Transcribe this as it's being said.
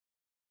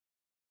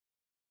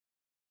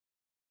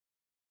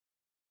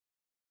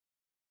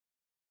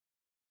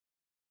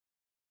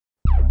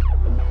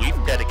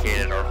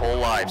whole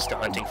lives to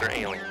hunting for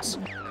aliens.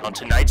 On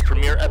tonight's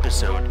premiere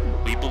episode,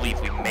 we believe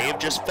we may have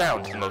just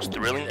found the most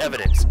thrilling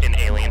evidence in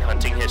alien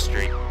hunting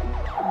history.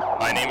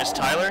 My name is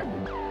Tyler.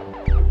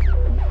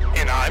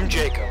 And I'm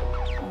Jacob.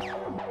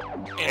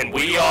 And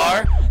we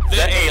are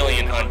the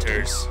Alien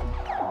Hunters.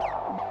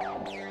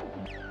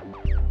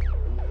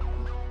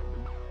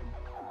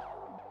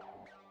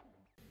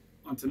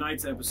 On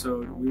tonight's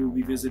episode, we will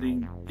be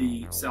visiting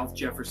the South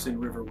Jefferson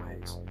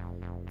River-ways.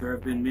 There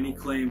have been many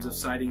claims of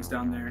sightings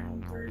down there,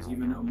 and there is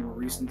even a more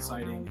recent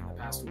sighting in the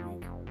past week.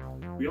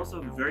 We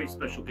also have a very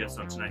special guest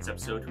on tonight's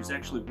episode who's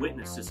actually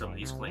witness to some of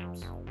these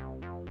claims.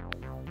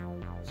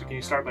 So can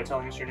you start by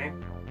telling us your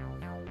name?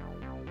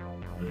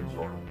 Name's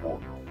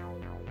Arnold.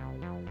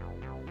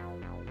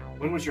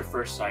 When was your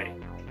first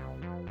sighting?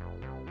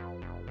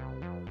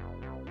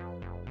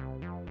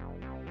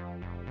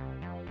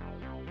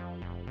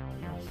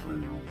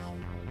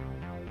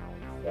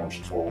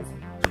 March 12th,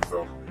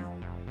 2008.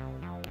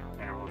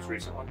 And our most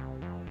recent one?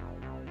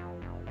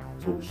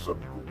 October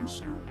 7th of this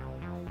year.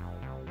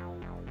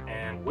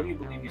 And what do you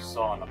believe you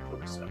saw on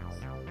October 7th?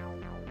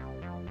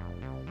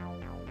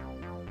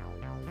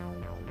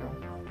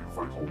 If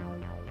I told you,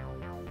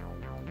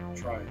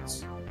 Try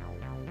it.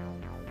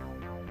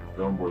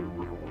 down by the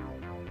riverway,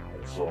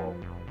 I saw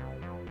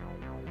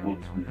what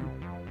to be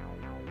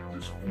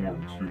this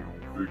form human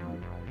figure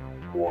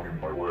blocking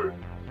my way,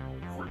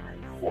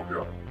 freaking the fuck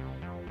out.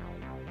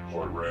 So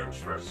I ran as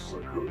fast as I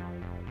could.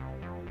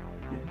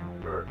 Couldn't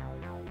look back.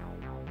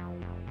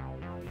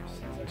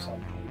 Sounds like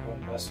something you go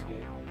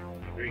investigate. I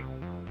agree.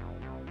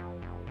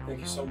 Thank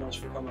you so much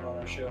for coming on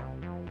our show.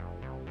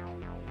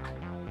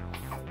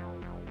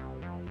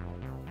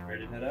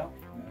 Ready to head out?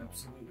 Yeah,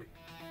 absolutely.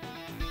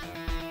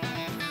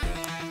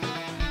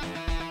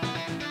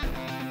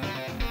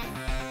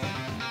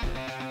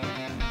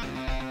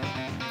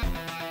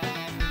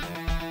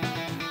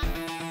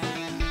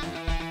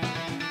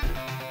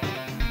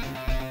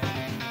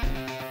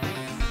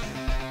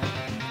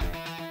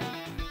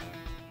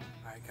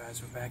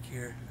 Guys, we're back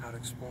here out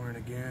exploring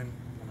again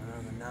on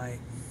another night.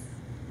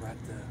 We're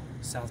at the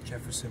South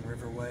Jefferson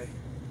River-way.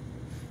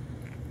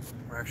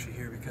 We're actually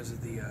here because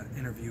of the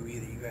interviewee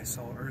that you guys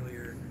saw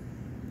earlier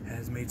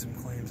has made some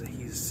claims that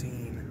he's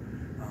seen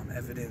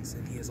evidence,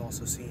 and he has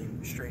also seen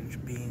strange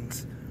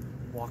beings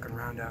walking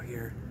around out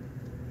here.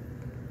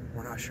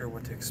 We're not sure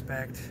what to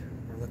expect.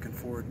 We're looking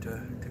forward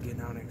to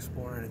getting out and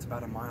exploring. It's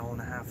about 1.5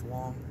 miles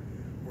long.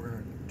 We're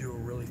going to do a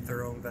really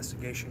thorough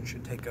investigation.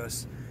 Should take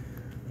us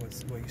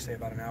what you say,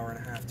 about 1.5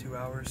 hours, 2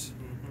 hours?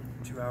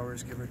 2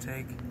 hours, give or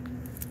take.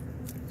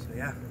 So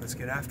yeah, let's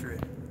get after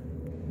it.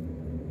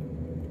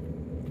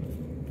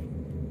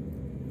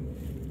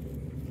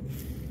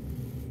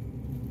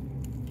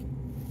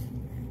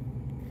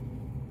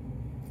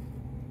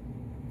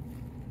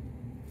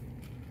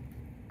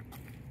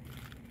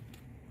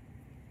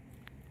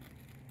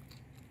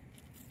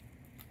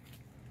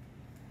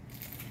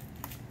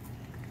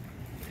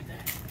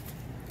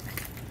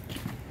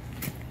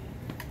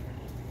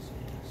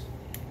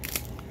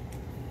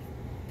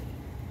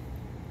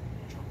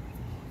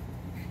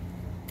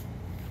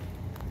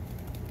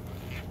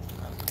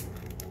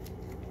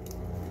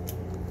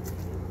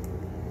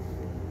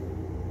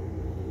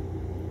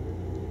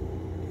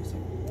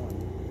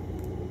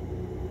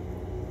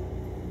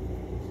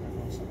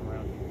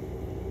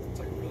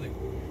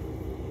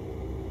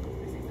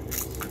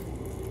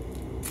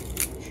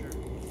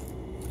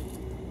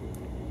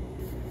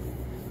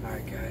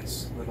 Alright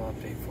guys, little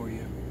update for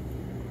you.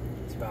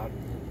 It's about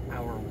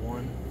hour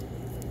 1,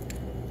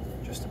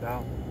 just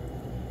about.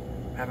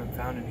 Haven't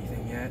found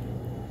anything yet,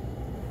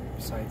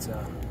 besides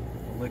a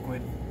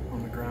liquid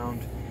on the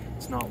ground.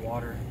 It's not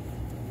water.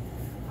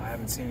 I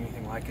haven't seen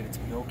anything like it. It's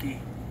milky,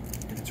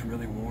 and it's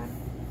really warm.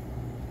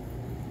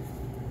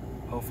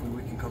 Hopefully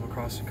we can come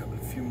across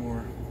a few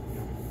more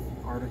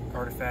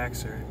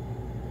artifacts or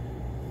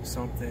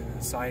something,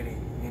 a sighting,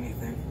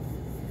 anything.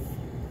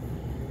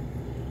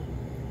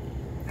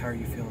 How are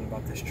you feeling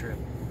about this trip?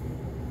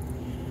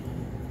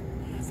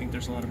 I think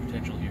there's a lot of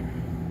potential here.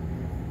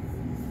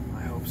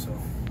 I hope so.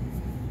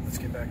 Let's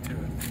get back to it.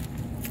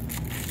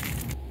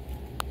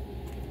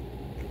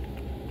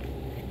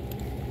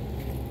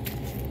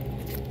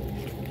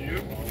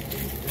 Dude,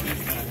 what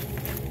is that?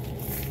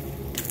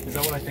 Is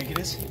that what I think it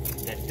is?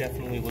 That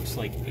definitely looks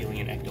like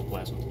alien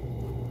ectoplasm.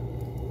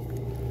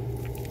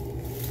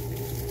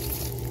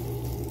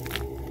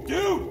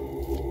 Dude!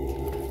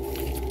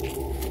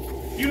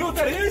 You know what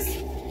that is?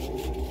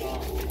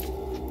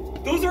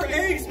 Those are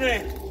eggs,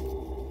 man!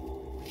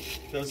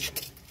 Those... I'm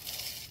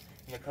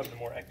gonna cover the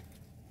more egg.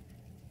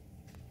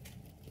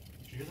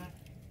 Did you hear that?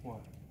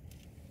 What?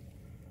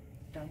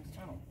 Down the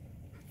tunnel.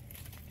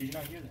 Did you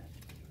not hear that?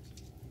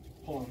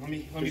 Hold on, let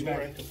me There's more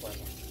back.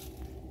 ectoplasm.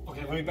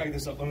 Okay, let me back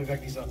this up. Let me back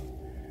these up.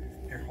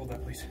 Here, hold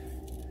that, please.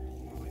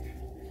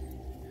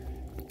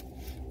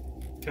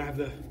 Can I have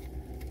the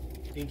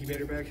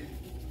incubator bag?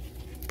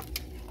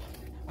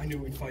 I knew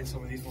we'd find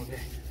some of these one day.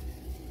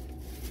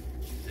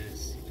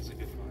 This is a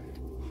good find.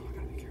 Oh, I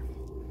gotta be careful.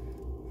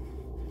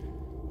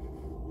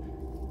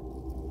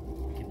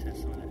 We can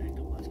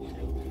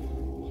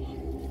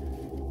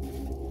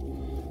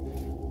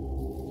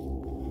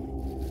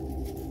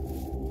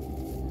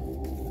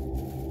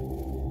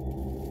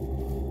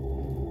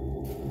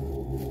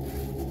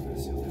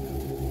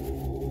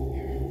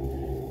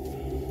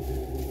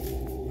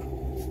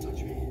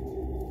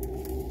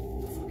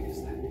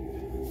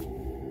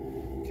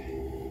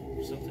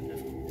something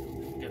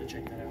different. We gotta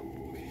check that out.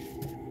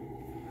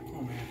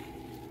 Oh man,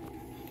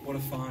 what a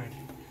find.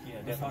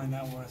 Yeah, what a find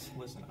that was.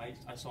 Listen, I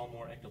saw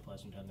more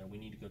ectoplasm down there. We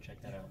need to go check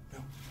that out. No.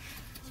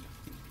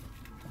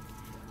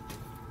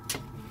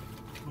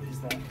 What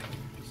is that?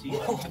 You see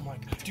Oh that? my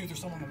god, dude, there's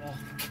some on the wall.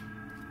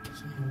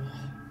 Some on the wall.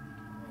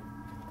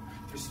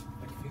 There's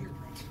like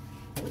fingerprints.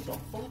 What the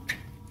fuck?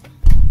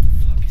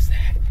 Fuck is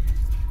that?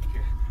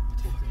 Here,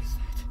 What is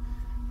that?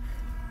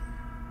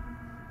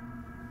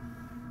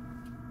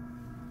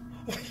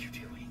 What are you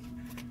doing?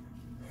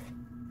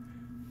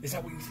 Is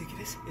that what you think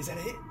it is? Is that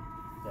it?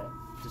 that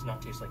does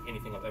not taste like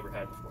anything I've ever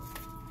had before.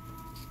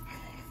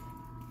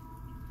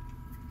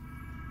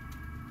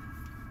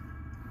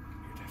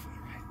 You're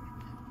definitely right.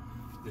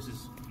 This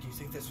is... Do you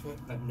think that's what?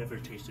 I've never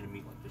tasted a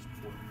meat like this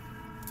before. Do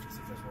you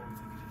think that's what we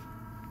think it is?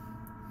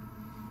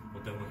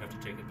 Well, then we have to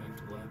take it back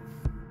to the lab.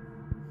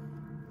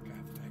 Can I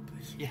have the bag,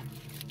 please? Yeah.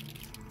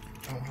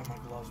 I don't have my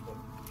gloves, but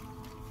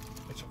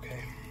it's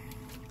okay.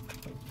 I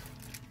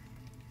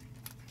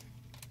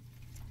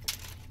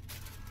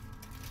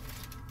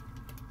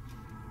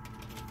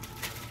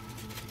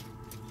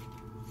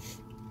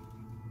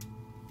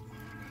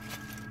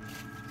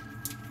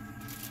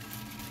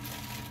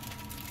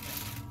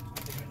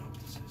think I know what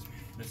this is, man.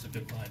 This is a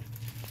good find.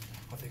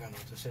 I think I know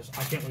what this is.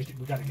 I can't wait.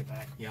 We gotta get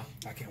back. Yeah.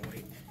 I can't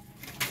wait.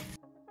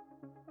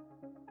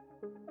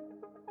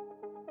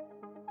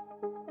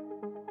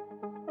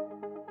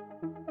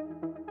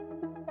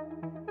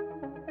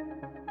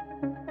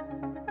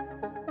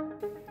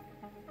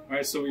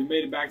 Alright, so we've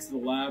made it back to the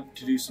lab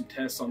to do some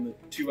tests on the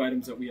 2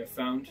 items that we have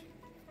found.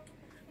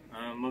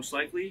 Most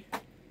likely,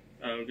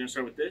 we're gonna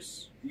start with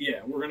this.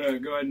 Yeah, we're going to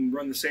go ahead and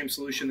run the same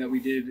solution that we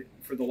did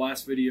for the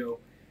last video.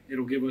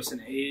 It'll give us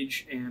an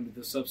age and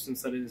the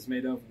substance that it is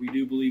made of. We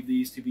do believe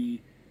these to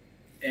be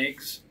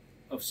eggs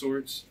of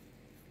sorts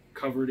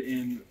covered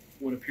in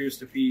what appears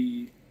to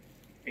be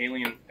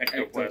Alien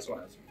ectoplasm.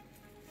 ectoplasm.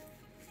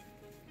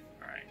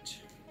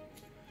 Alright.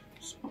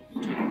 So,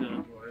 take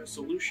the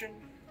solution.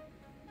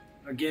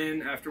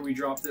 Again, after we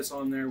drop this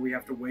on there, we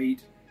have to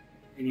wait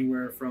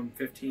anywhere from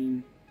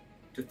 15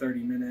 to 30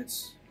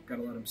 minutes.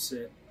 Gotta let them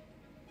sit.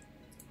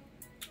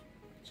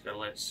 Just gotta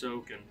let it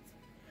soak and...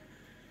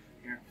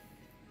 Here.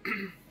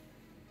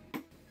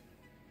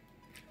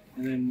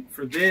 And then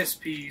for this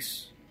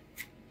piece,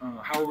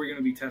 how are we going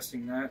to be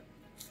testing that?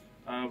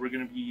 We're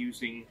going to be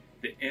using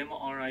the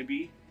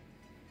MRIB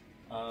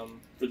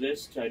for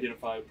this to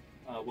identify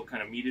what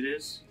kind of meat it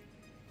is,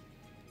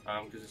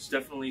 because it's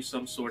definitely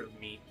some sort of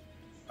meat.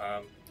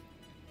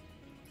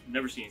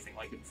 Never seen anything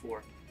like it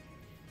before.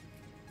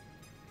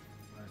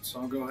 Alright,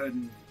 so I'll go ahead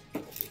and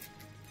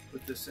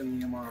put this in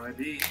the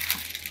MRIB.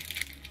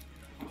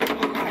 Can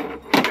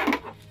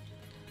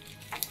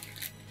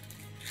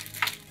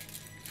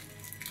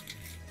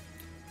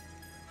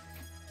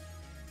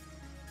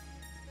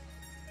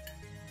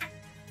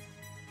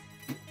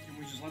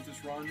we just let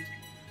this run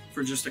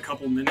for just a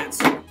couple minutes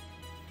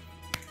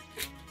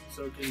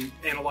so it can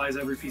analyze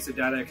every piece of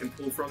data it can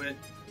pull from it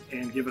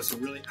and give us a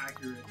really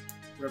accurate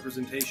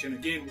representation?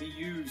 Again, we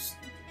use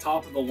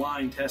top of the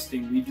line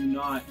testing. We do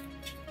not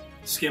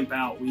skimp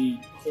out. We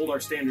hold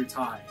our standards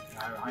high.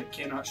 I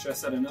cannot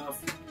stress that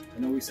enough. I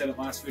know we said it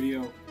last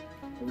video,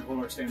 but we hold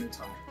our standards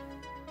high.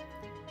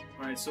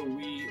 All right, so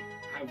we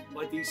have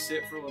let these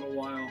sit for a little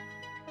while,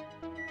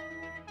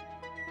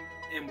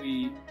 and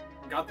we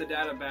got the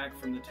data back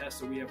from the tests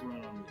that we have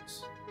run on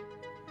these.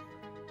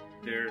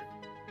 They're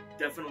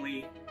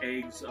definitely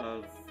eggs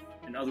of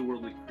an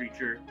otherworldly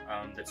creature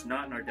that's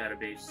not in our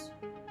database.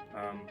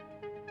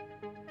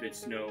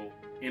 It's no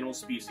animal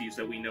species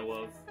that we know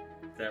of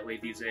that lay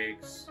these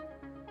eggs.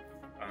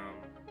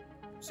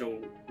 So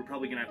we're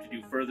probably going to have to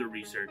do further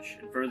research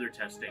and further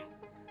testing,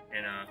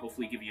 and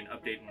hopefully give you an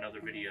update in another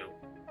video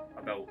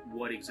about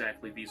what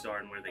exactly these are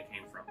and where they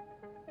came from.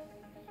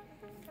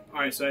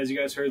 Alright, so as you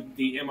guys heard,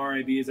 the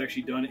MRIB is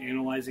actually done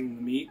analyzing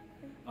the meat.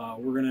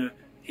 We're going to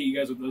hit you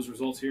guys with those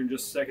results here in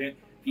just a second.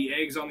 The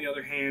eggs, on the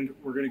other hand,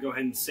 we're going to go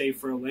ahead and save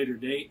for a later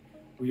date.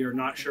 We are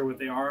not sure what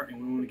they are, and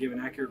we want to give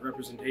an accurate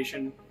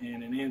representation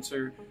and an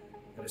answer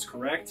that is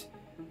correct.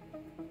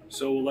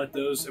 So we'll let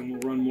those, and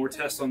we'll run more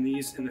tests on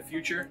these in the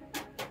future.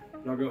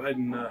 But I'll go ahead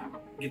and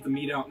get the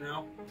meat out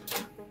now.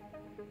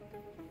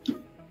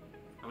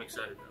 I'm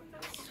excited about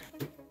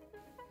this.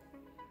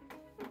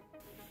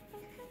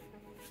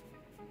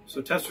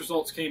 So test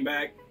results came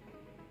back,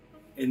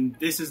 and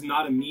this is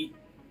not a meat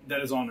that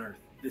is on Earth.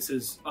 This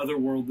is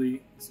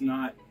otherworldly. It's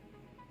not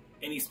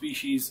any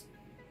species.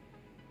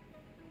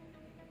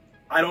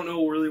 I don't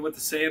know really what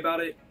to say about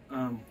it.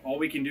 All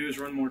we can do is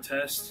run more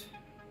tests,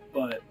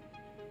 but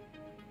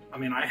I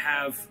mean, I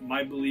have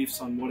my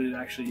beliefs on what it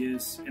actually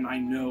is, and I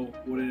know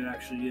what it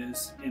actually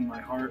is in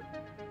my heart.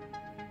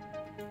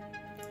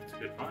 It's a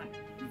good find.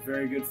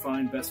 Very good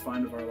find, best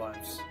find of our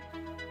lives.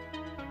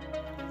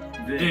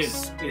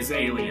 This is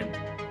Alien.